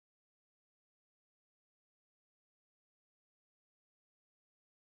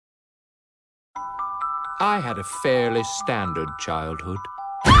I had a fairly standard childhood.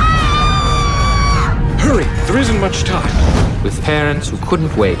 Hurry! There isn't much time. With parents who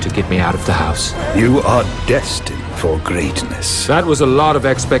couldn't wait to get me out of the house. You are destined for greatness. That was a lot of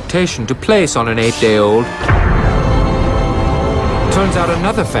expectation to place on an 8-day-old. Turns out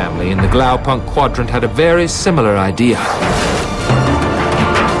another family in the Glaupunk quadrant had a very similar idea.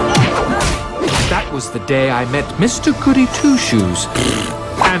 That was the day I met Mr. Goody Two-Shoes.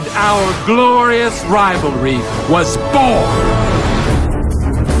 And our glorious rivalry was born.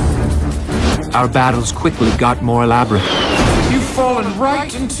 Our battles quickly got more elaborate. You've fallen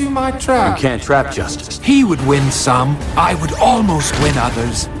right into my trap. You can't trap justice. He would win some. I would almost win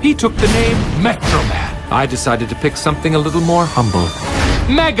others. He took the name Metroman. I decided to pick something a little more humble.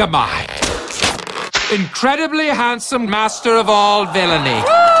 Megamind. Incredibly handsome master of all villainy.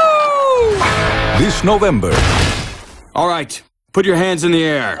 Woo! This November. All right, put your hands in the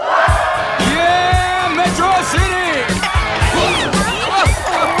air. Yeah, Metro City!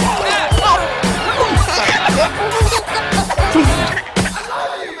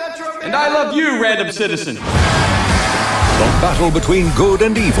 And I love you, random citizen. The battle between good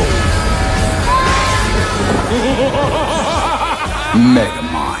and evil.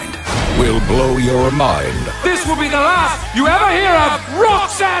 Megamind will blow your mind. This will be the last you ever hear of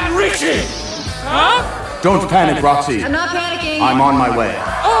Roxanne Ritchie! Huh? Don't panic, Roxy. I'm not panicking. I'm on my way.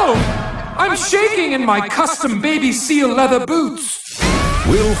 Oh! I'm shaking in my custom baby seal leather boots.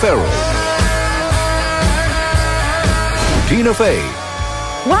 Will Ferrell. Tina Fey.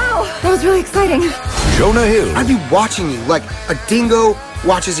 Wow, that was really exciting. Jonah Hill. I'd be watching you like a dingo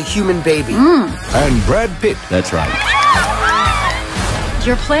watches a human baby. And Brad Pitt. That's right.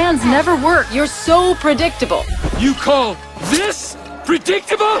 Your plans never work. You're so predictable. You call this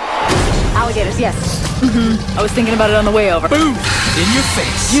predictable? Alligators, yes. I was thinking about it on the way over. Boom! In your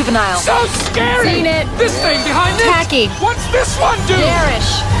face. Juvenile. So scary! Seen it. This thing behind it! Tacky. What's this one do?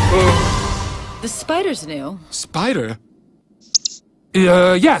 Garish. The spider's new. Spider?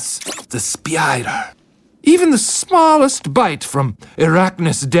 Yes. The spider. Even the smallest bite from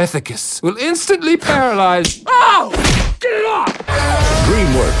Arachnus dethicus will instantly paralyze. Oh! Get it off!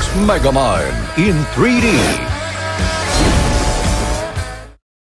 DreamWorks Megamind in 3D.